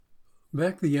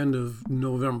Back the end of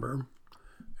November,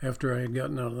 after I had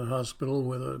gotten out of the hospital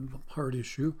with a heart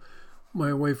issue,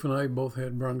 my wife and I both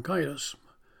had bronchitis.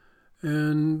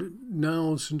 And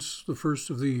now, since the first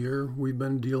of the year, we've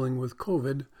been dealing with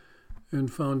COVID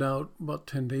and found out about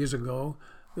 10 days ago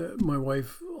that my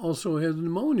wife also had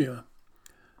pneumonia.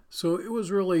 So it was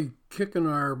really kicking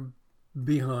our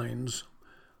behinds.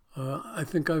 I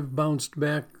think I've bounced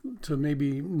back to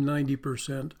maybe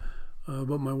 90%,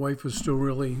 but my wife is still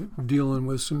really dealing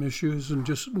with some issues and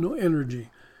just no energy.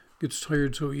 Gets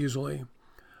tired so easily.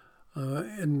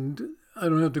 And I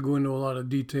don't have to go into a lot of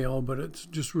detail, but it's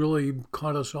just really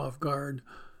caught us off guard.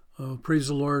 Praise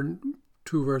the Lord,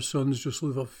 two of our sons just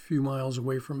live a few miles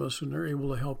away from us and they're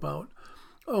able to help out.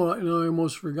 Oh, and I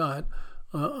almost forgot.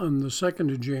 On the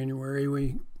 2nd of January,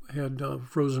 we had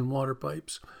frozen water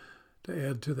pipes to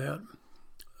add to that.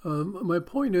 My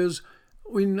point is,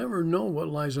 we never know what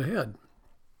lies ahead,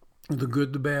 the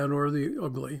good, the bad, or the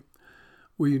ugly.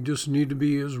 We just need to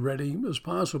be as ready as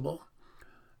possible.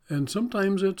 And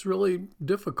sometimes it's really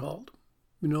difficult.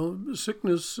 You know,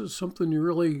 sickness is something you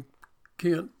really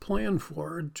can't plan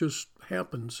for. It just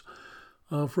happens.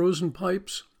 Frozen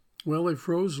pipes, well, they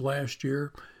froze last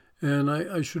year, and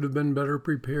I should have been better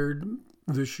prepared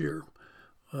this year.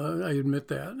 I admit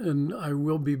that, and I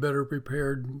will be better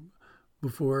prepared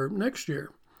before next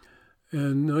year.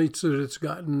 And nights that it's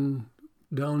gotten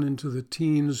down into the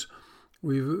teens,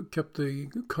 we've kept the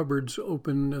cupboards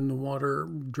open and the water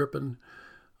dripping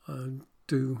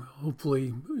to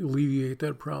hopefully alleviate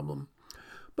that problem.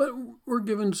 But we're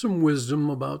given some wisdom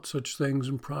about such things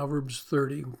in Proverbs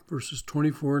 30, verses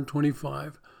 24 and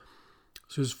 25. It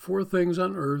says, 4 things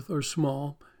on earth are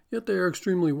small, yet they are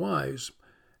extremely wise.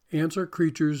 Ants are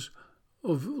creatures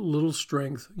of little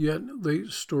strength, yet they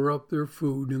store up their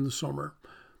food in the summer.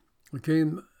 Okay,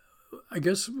 I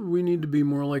guess we need to be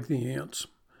more like the ants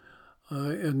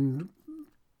and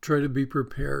try to be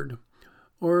prepared.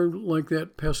 Or like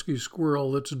that pesky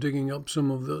squirrel that's digging up some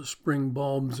of the spring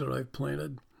bulbs that I've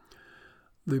planted.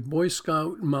 The Boy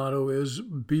Scout motto is,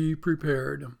 be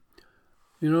prepared.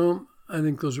 You know, I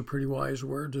think those are pretty wise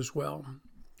words as well.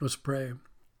 Let's pray.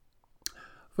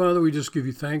 Father, we just give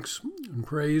you thanks and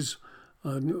praise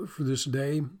for this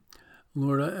day.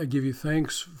 Lord, I give you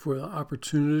thanks for the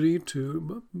opportunity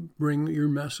to bring your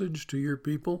message to your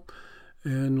people.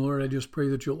 And Lord, I just pray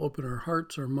that you'll open our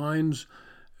hearts, our minds,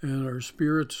 and our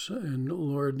spirits, and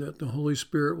Lord, that the Holy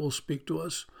Spirit will speak to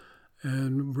us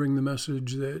and bring the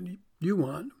message that you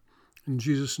want. In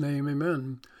Jesus' name,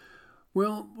 amen.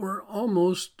 Well, we're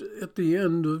almost at the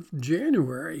end of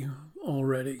January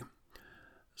already.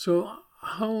 So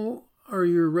how are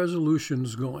your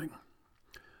resolutions going?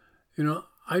 You know,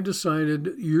 I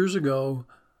decided years ago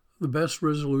the best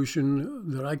resolution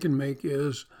that I can make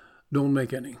is don't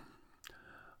make any.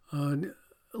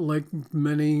 Like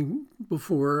many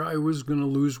before, I was going to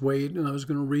lose weight and I was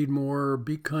going to read more,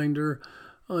 be kinder,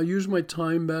 use my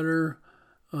time better.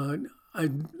 I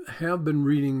have been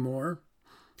reading more,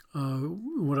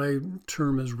 what I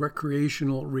term as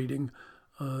recreational reading.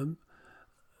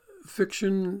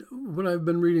 Fiction, what I've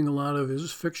been reading a lot of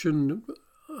is fiction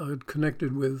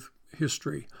connected with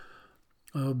history.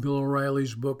 Bill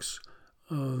O'Reilly's books,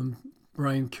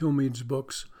 Brian Kilmeade's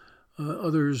books,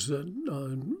 others that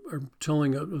are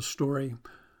telling a story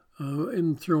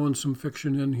and throwing some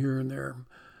fiction in here and there.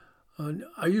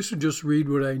 I used to just read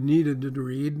what I needed to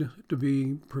read to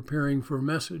be preparing for a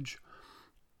message.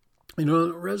 You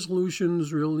know,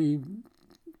 resolutions really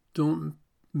don't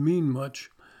mean much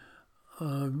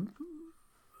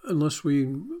unless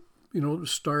we,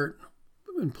 start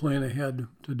and plan ahead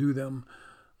to do them.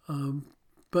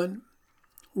 But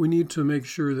we need to make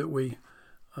sure that we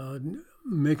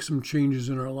make some changes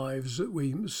in our lives that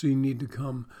we see need to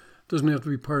come. It doesn't have to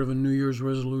be part of a New Year's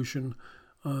resolution.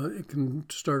 It can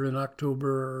start in October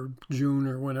or June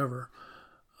or whenever.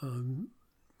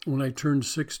 When I turned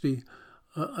 60,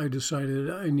 I decided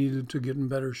I needed to get in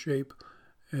better shape.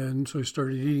 And so I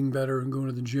started eating better and going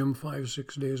to the gym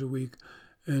 5-6 days a week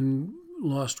and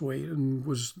lost weight and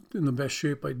was in the best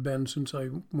shape I'd been since I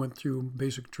went through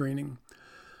basic training.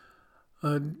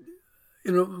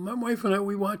 My wife and I,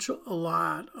 we watch a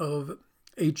lot of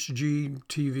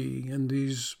HGTV and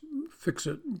these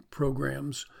fix-it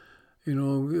programs.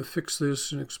 Fix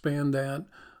this and expand that,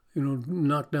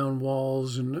 knock down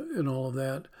walls and all of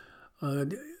that.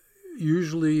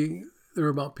 Usually they're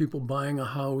about people buying a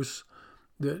house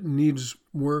that needs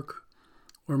work,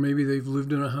 or maybe they've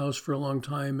lived in a house for a long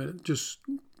time and it just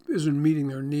isn't meeting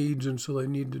their needs, and so they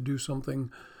need to do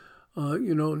something.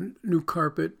 New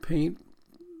carpet, paint,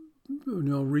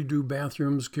 redo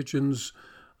bathrooms, kitchens,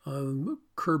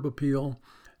 curb appeal.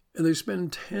 And they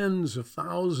spend tens of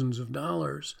thousands of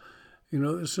dollars.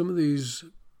 Some of these,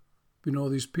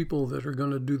 these people that are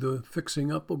going to do the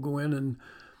fixing up will go in and,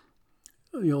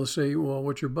 say, well,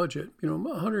 what's your budget?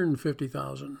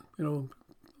 $150,000,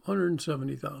 $170,000,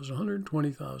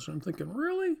 $120,000. I'm thinking,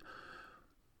 really?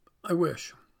 I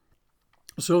wish.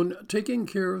 So taking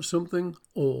care of something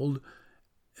old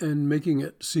and making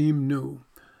it seem new,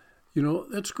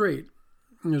 that's great.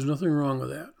 There's nothing wrong with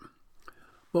that.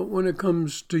 But when it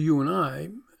comes to you and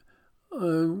I,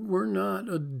 we're not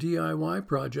a DIY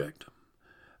project.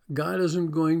 God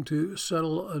isn't going to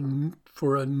settle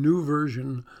for a new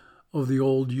version of the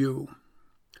old you.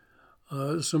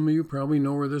 Some of you probably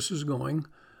know where this is going.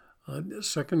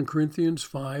 2 Corinthians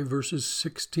 5, verses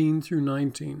 16 through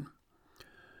 19.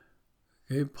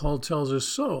 Okay, Paul tells us,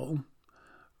 so,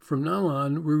 from now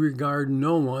on, we regard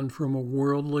no one from a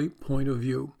worldly point of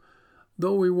view.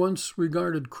 Though we once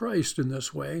regarded Christ in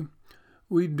this way,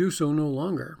 we do so no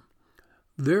longer.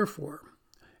 Therefore,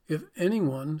 if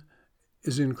anyone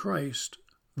is in Christ,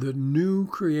 the new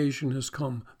creation has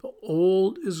come. The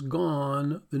old is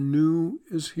gone, the new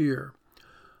is here.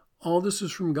 All this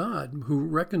is from God, who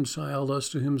reconciled us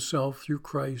to himself through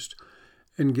Christ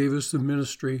and gave us the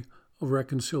ministry of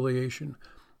reconciliation.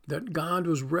 That God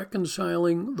was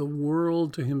reconciling the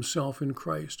world to himself in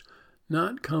Christ,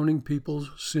 not counting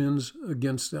people's sins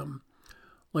against them.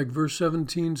 Like verse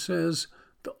 17 says,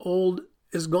 the old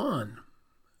is gone.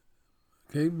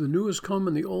 Okay, the new has come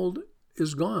and the old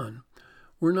is gone.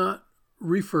 We're not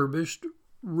refurbished,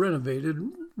 renovated,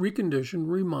 reconditioned,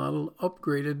 remodeled,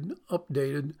 upgraded,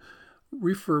 updated,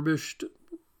 refurbished,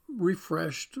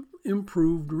 refreshed,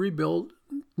 improved, rebuilt.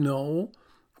 No,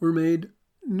 we're made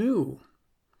new.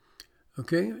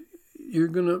 Okay, you're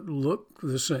going to look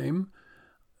the same,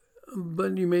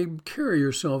 but you may carry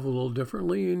yourself a little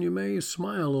differently and you may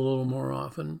smile a little more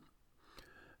often.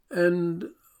 And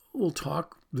we'll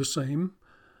talk the same.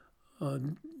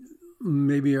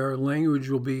 Maybe our language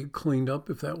will be cleaned up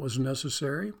if that was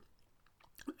necessary.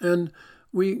 And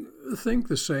we think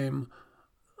the same,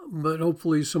 but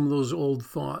hopefully some of those old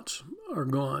thoughts are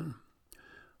gone.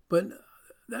 But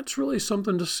that's really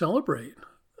something to celebrate.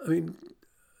 I mean,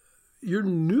 you're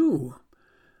new,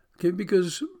 okay?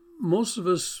 Because most of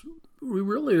us, we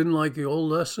really didn't like the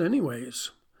old us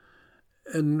anyways.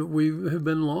 And we have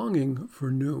been longing for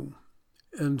new.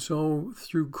 And so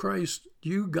through Christ,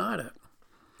 you got it.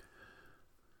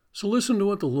 So listen to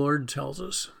what the Lord tells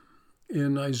us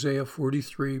in Isaiah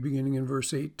 43, beginning in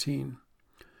verse 18.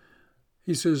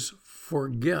 He says,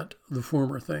 forget the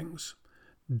former things.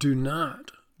 Do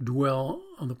not dwell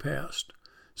on the past.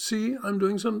 See, I'm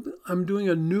doing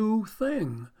a new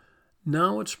thing.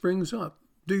 Now it springs up.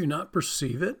 Do you not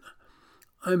perceive it?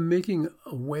 I'm making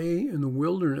a way in the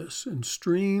wilderness and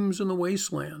streams in the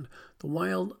wasteland. The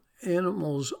wild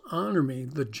animals honor me,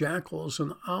 the jackals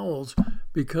and owls,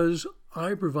 because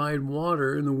I provide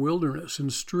water in the wilderness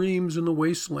and streams in the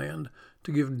wasteland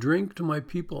to give drink to my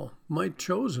people, my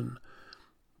chosen,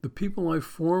 the people I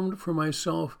formed for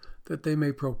myself, that they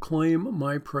may proclaim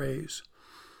my praise.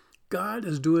 God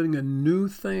is doing a new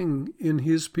thing in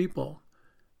his people.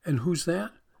 And who's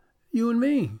that? You and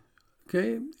me.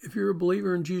 Okay? If you're a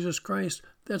believer in Jesus Christ,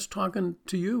 that's talking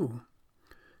to you.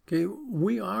 Okay?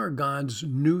 We are God's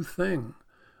new thing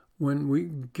when we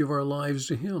give our lives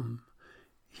to him.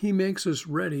 He makes us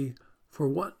ready for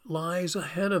what lies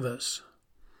ahead of us.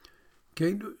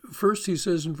 Okay? First, he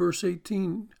says in verse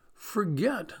 18,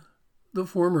 forget the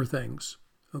former things.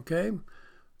 Okay?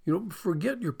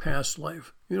 Forget your past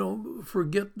life.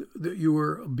 Forget that you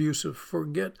were abusive.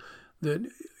 Forget that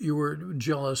you were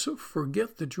jealous.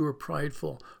 Forget that you were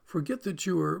prideful. Forget that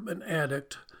you were an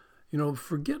addict.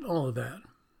 Forget all of that.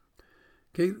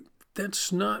 Okay?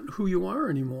 That's not who you are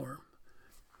anymore.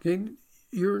 Okay?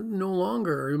 You're no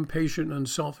longer impatient and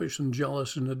selfish and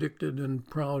jealous and addicted and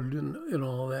proud and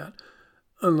all that,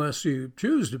 unless you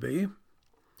choose to be.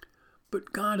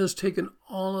 But God has taken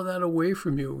all of that away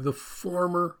from you, the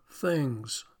former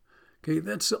things. Okay,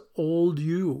 that's the old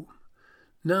you.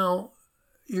 Now,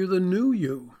 you're the new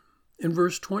you. In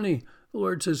verse 20, the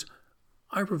Lord says,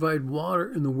 I provide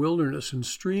water in the wilderness and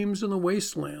streams in the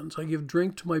wastelands. I give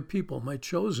drink to my people, my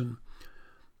chosen.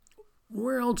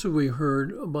 Where else have we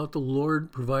heard about the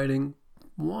Lord providing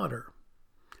water?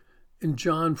 In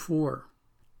John 4,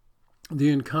 the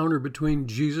encounter between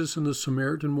Jesus and the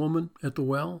Samaritan woman at the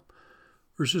well,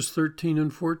 verses 13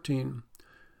 and 14,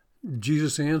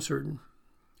 Jesus answered,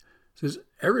 says,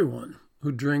 everyone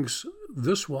who drinks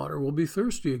this water will be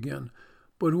thirsty again,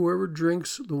 but whoever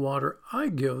drinks the water I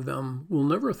give them will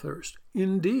never thirst.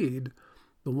 Indeed,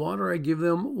 the water I give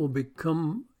them will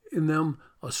become in them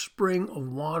a spring of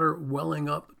water welling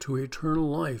up to eternal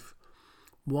life.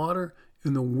 Water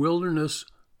in the wilderness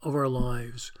of our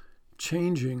lives,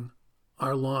 changing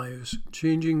our lives,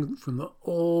 changing from the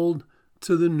old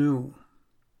to the new.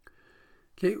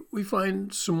 Okay, we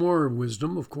find some more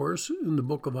wisdom, of course, in the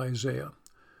book of Isaiah.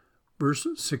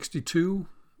 Chapter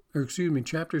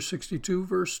 62,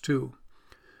 verse 2.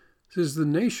 It says, "The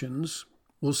nations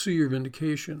will see your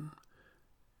vindication,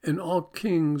 and all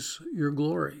kings your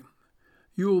glory.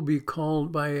 You will be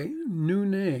called by a new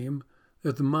name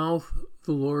that the mouth of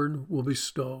the Lord will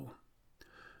bestow."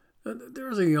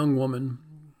 There's a young woman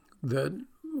that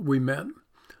we met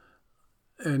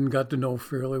and got to know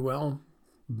fairly well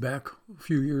back a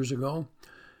few years ago,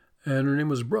 and her name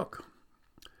was Brooke.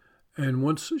 And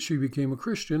once she became a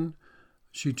Christian,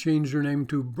 she changed her name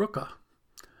to Brooka.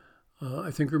 I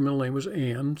think her middle name was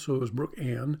Ann, so it was Brooke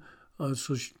Ann.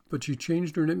 But she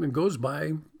changed her name and goes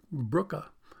by Brooka.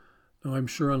 Now, I'm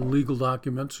sure on legal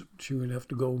documents she would have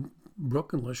to go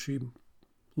Brooke unless she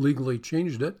legally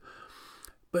changed it.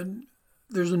 But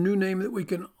there's a new name that we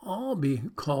can all be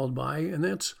called by, and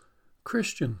that's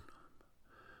Christian.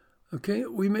 Okay,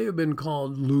 we may have been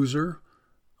called loser,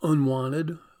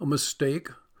 unwanted, a mistake,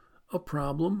 a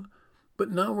problem,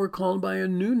 but now we're called by a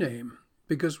new name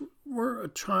because we're a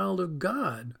child of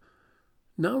God.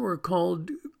 Now we're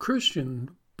called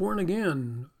Christian, born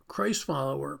again, Christ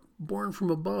follower, born from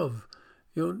above.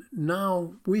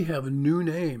 Now we have a new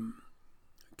name.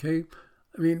 Okay,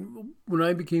 I mean, when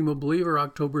I became a believer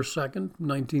October 2nd,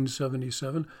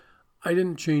 1977, I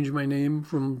didn't change my name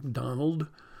from Donald.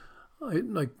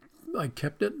 I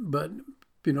kept it, but,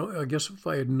 I guess if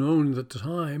I had known at the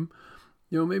time,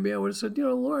 maybe I would have said,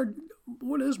 Lord,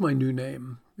 what is my new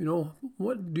name?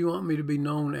 What do you want me to be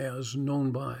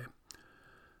known by?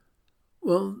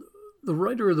 Well, the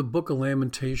writer of the book of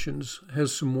Lamentations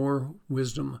has some more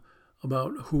wisdom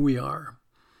about who we are.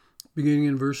 Beginning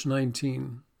in verse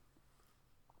 19,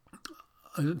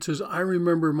 it says, "I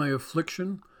remember my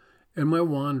affliction and my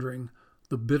wandering,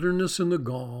 the bitterness and the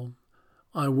gall.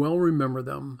 I well remember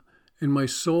them, and my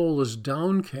soul is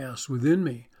downcast within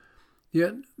me.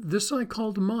 Yet this I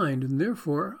call to mind, and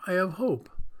therefore I have hope.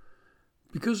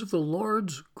 Because of the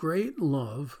Lord's great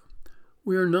love,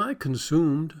 we are not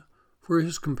consumed, for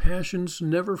his compassions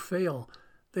never fail.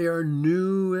 They are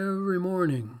new every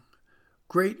morning.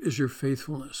 Great is your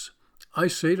faithfulness. I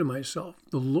say to myself,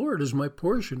 the Lord is my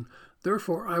portion,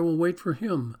 therefore I will wait for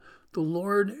him. The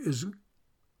Lord is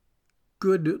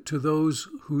good to those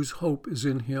whose hope is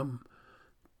in him,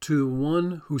 to the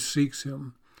one who seeks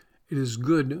him. It is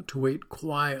good to wait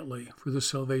quietly for the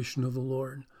salvation of the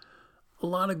Lord." A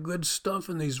lot of good stuff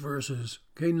in these verses.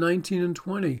 19 and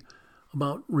 20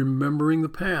 about remembering the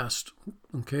past.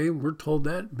 We're told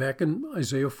that back in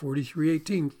Isaiah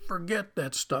 43:18. Forget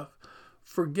that stuff.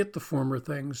 Forget the former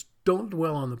things. Don't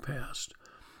dwell on the past.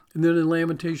 And then in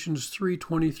Lamentations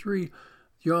 3:23,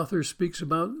 the author speaks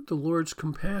about the Lord's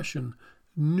compassion,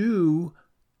 new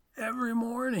every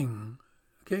morning.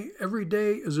 Every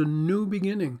day is a new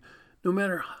beginning. No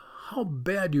matter how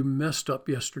bad you messed up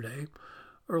yesterday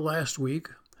or last week,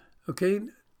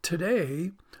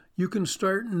 today you can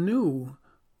start new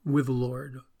with the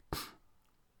Lord.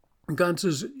 God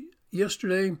says,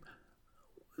 yesterday,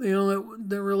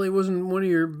 that really wasn't one of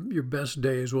your best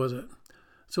days, was it?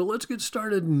 So let's get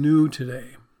started new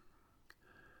today.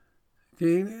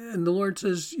 And the Lord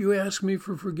says, you ask me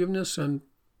for forgiveness, and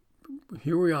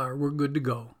here we are. We're good to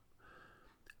go.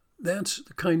 That's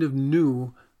the kind of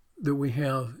new that we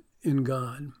have in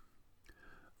God.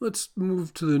 Let's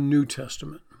move to the New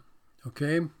Testament.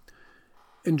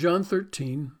 In John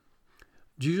 13,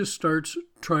 Jesus starts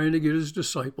trying to get his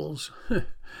disciples to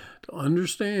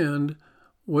understand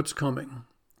what's coming,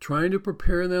 trying to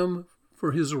prepare them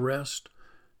for his arrest,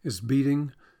 his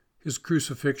beating, his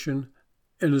crucifixion,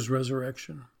 and his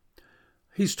resurrection.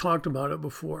 He's talked about it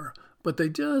before, but they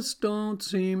just don't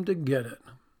seem to get it.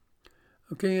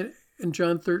 In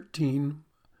John 13,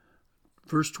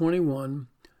 verse 21,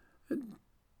 it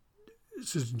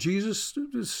says, Jesus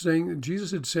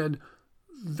had said,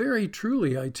 "Very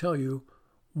truly, I tell you,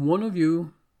 one of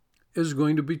you is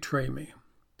going to betray me."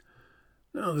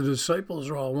 Now, the disciples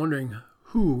are all wondering,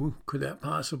 who could that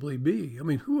possibly be?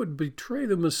 Who would betray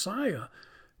the Messiah?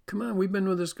 Come on, we've been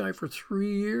with this guy for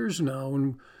 3 years now,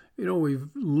 and, we've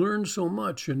learned so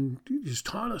much, and he's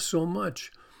taught us so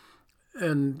much.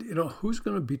 And, who's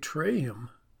going to betray him?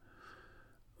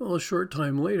 Well, a short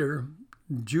time later,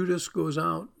 Judas goes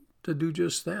out to do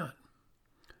just that.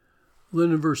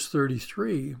 Then in verse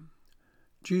 33,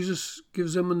 Jesus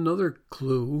gives them another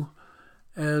clue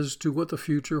as to what the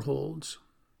future holds.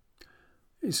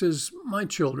 He says, "My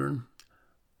children,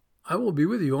 I will be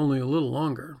with you only a little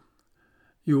longer.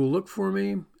 You will look for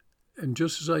me, and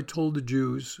just as I told the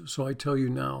Jews, so I tell you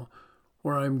now,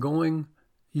 where I am going,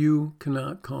 you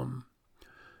cannot come."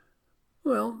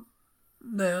 Well,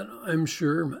 that, I'm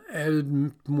sure,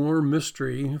 added more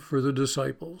mystery for the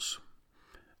disciples.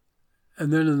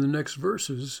 And then in the next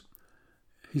verses,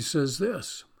 he says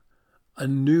this, "A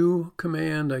new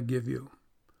command I give you.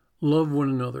 Love one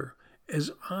another. As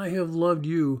I have loved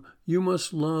you, you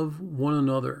must love one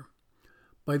another.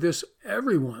 By this,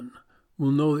 everyone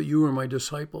will know that you are my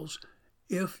disciples,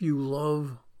 if you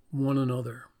love one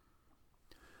another."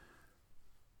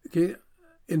 Okay,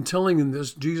 in telling them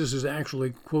this, Jesus is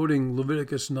actually quoting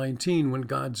Leviticus 19 when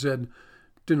God said,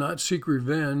 "Do not seek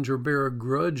revenge or bear a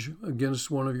grudge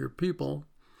against one of your people,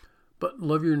 but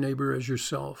love your neighbor as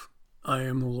yourself. I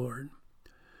am the Lord."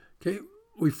 Okay,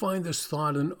 we find this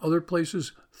thought in other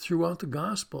places throughout the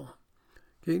gospel.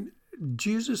 Okay,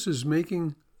 Jesus is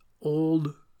making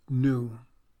old new.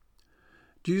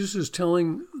 Jesus is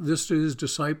telling this to his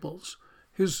disciples,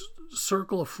 his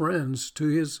circle of friends, to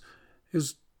his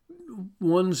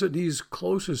ones that he's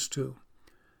closest to.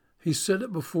 He said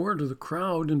it before to the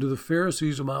crowd and to the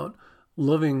Pharisees about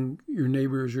loving your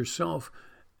neighbor as yourself.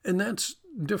 And that's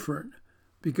different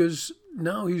because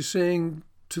now he's saying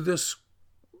to this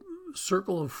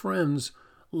circle of friends,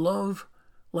 love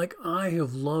like I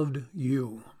have loved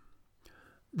you.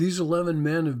 These 11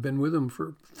 men have been with him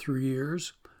for 3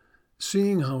 years,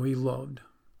 seeing how he loved.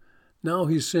 Now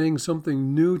he's saying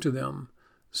something new to them,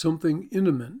 something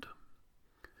intimate.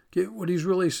 Okay, what he's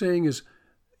really saying is,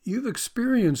 you've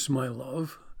experienced my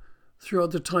love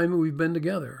throughout the time that we've been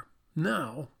together.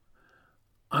 Now,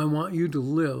 I want you to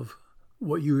live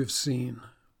what you have seen.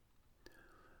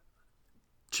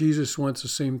 Jesus wants the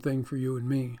same thing for you and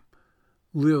me.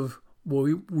 Live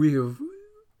what we have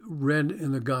read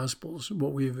in the Gospels,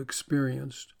 what we have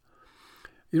experienced.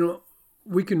 You know,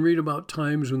 we can read about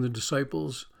times when the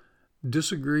disciples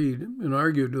disagreed and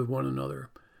argued with one another.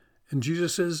 And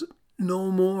Jesus says,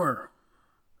 no more.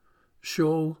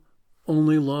 Show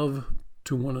only love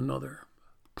to one another.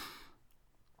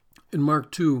 In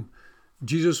Mark 2,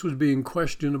 Jesus was being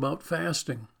questioned about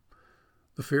fasting.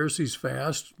 The Pharisees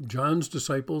fast. John's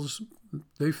disciples,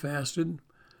 they fasted.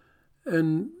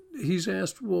 And he's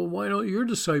asked, well, why don't your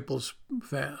disciples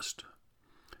fast?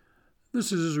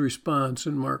 This is his response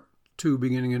in Mark 2,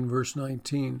 beginning in verse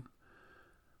 19.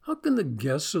 How can the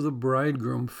guests of the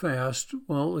bridegroom fast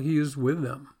while he is with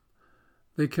them?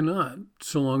 They cannot,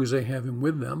 so long as they have him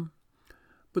with them.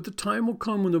 But the time will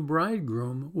come when the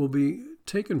bridegroom will be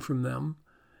taken from them,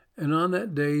 and on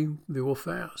that day they will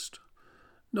fast.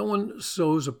 No one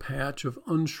sews a patch of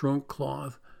unshrunk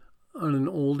cloth on an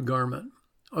old garment.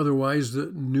 Otherwise, the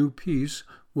new piece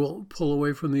will pull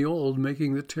away from the old,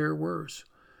 making the tear worse.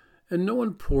 And no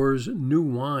one pours new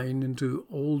wine into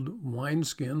old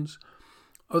wineskins.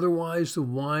 Otherwise, the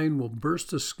wine will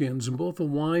burst the skins, and both the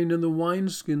wine and the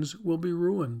wineskins will be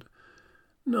ruined.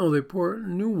 No, they pour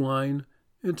new wine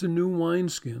into new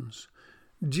wineskins.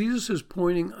 Jesus is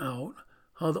pointing out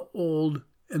how the old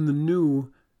and the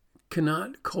new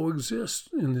cannot coexist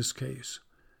in this case.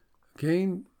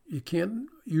 Okay, you can't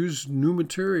use new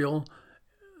material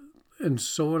and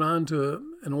sew it onto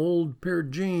an old pair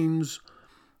of jeans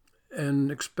and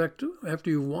expect after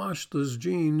you've washed those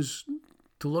jeans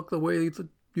to look the way that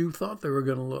you thought they were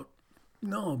going to look.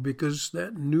 No, because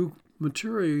that new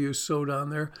material you sewed on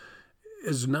there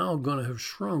is now going to have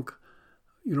shrunk,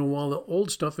 while the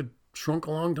old stuff had shrunk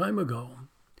a long time ago.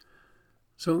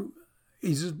 So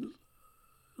he's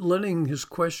letting his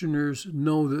questioners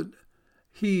know that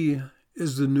he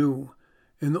is the new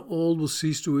and the old will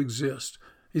cease to exist.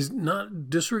 He's not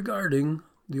disregarding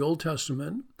the Old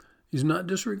Testament. He's not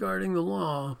disregarding the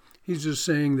law. He's just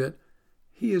saying that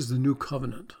he is the new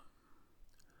covenant.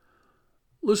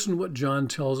 Listen to what John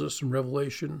tells us in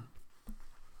Revelation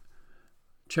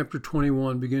chapter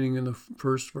 21, beginning in the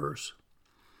first verse.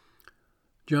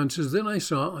 John says, "Then I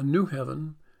saw a new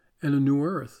heaven and a new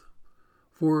earth,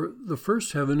 for the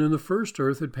first heaven and the first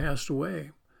earth had passed away,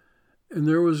 and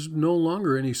there was no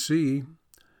longer any sea.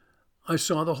 I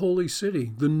saw the holy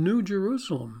city, the new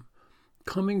Jerusalem,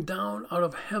 coming down out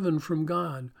of heaven from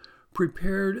God,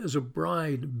 prepared as a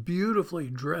bride beautifully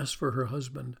dressed for her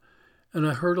husband. And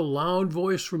I heard a loud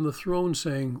voice from the throne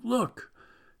saying, 'Look,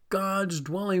 God's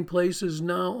dwelling place is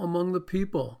now among the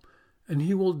people, and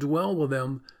he will dwell with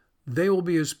them. They will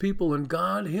be his people, and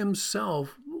God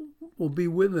himself will be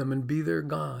with them and be their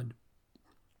God.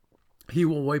 He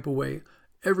will wipe away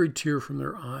every tear from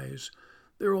their eyes.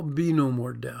 There will be no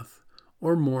more death,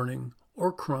 or mourning,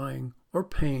 or crying, or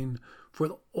pain, for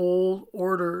the old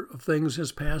order of things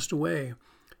has passed away.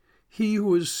 He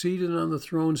who is seated on the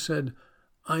throne said,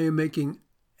 I am making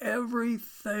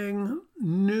everything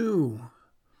new.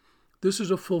 This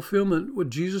is a fulfillment what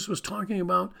Jesus was talking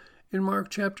about in Mark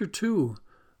chapter 2,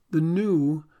 the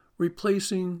new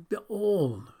replacing the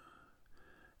old.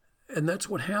 And that's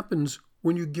what happens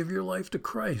when you give your life to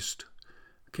Christ.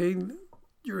 Okay,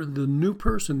 you're the new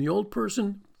person. The old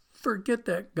person, forget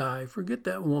that guy, forget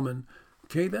that woman.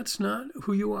 Okay, that's not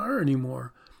who you are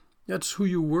anymore. That's who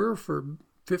you were for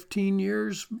 15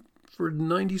 years, for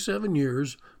 97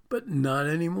 years, but not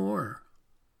anymore.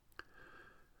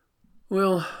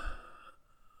 Well,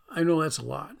 I know that's a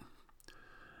lot.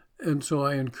 And so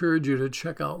I encourage you to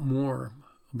check out more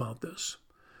about this.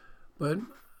 But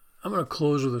I'm going to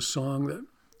close with a song that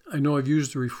I know I've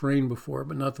used the refrain before,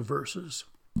 but not the verses.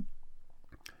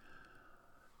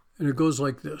 And it goes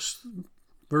like this.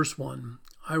 Verse 1,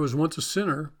 I was once a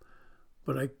sinner,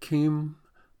 but I came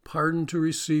pardon to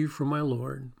receive from my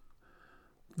Lord.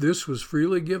 This was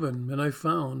freely given, and I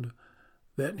found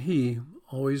that he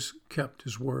always kept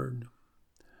his word.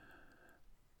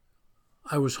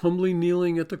 I was humbly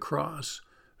kneeling at the cross,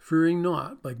 fearing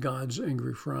naught by God's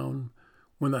angry frown,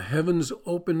 when the heavens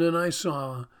opened and I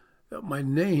saw that my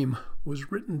name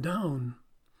was written down.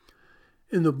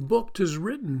 In the book 'tis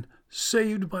written,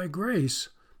 saved by grace.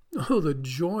 Oh, the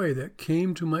joy that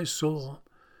came to my soul.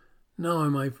 Now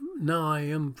I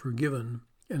am forgiven,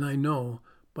 and I know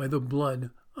by the blood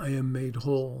I am made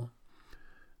whole.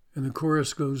 And the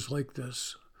chorus goes like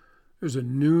this. There's a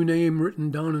new name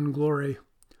written down in glory,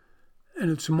 and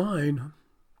it's mine.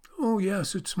 Oh,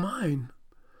 yes, it's mine.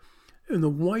 And the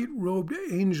white-robed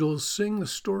angels sing the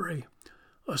story.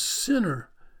 A sinner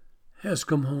has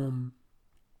come home.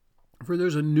 For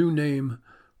there's a new name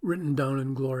written down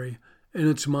in glory, and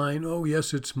it's mine. Oh,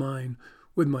 yes, it's mine.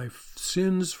 With my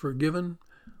sins forgiven,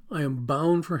 I am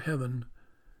bound for heaven,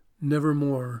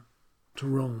 nevermore to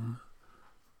roam.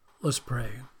 Let's pray.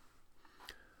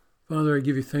 Father, I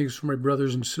give you thanks for my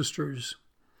brothers and sisters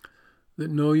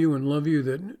that know you and love you,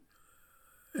 that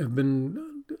have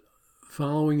been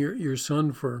following your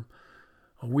son for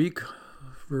a week,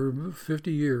 for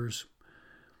 50 years.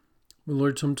 But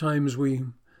Lord, sometimes we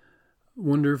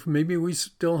wonder if maybe we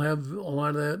still have a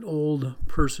lot of that old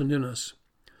person in us.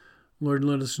 Lord,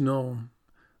 let us know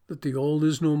that the old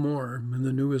is no more and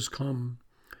the new has come.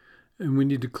 And we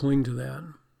need to cling to that.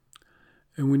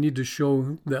 And we need to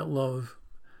show that love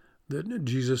that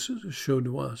Jesus showed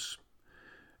to us.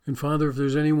 And Father, if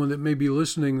there's anyone that may be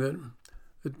listening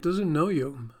that doesn't know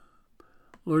you,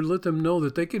 Lord, let them know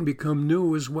that they can become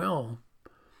new as well.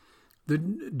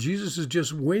 That Jesus is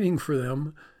just waiting for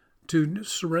them to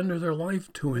surrender their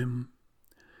life to him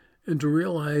and to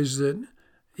realize that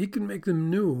he can make them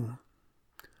new.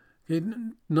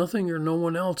 Nothing or no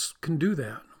one else can do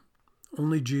that.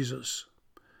 Only Jesus.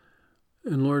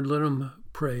 And Lord, let them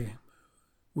pray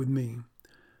with me.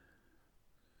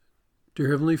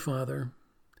 Dear Heavenly Father,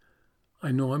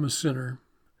 I know I'm a sinner.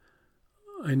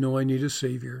 I know I need a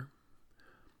Savior.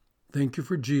 Thank you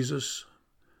for Jesus,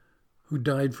 who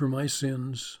died for my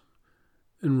sins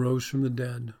and rose from the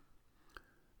dead.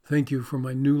 Thank you for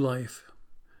my new life.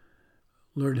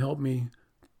 Lord, help me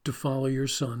to follow your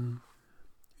Son.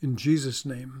 In Jesus'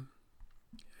 name,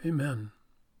 amen.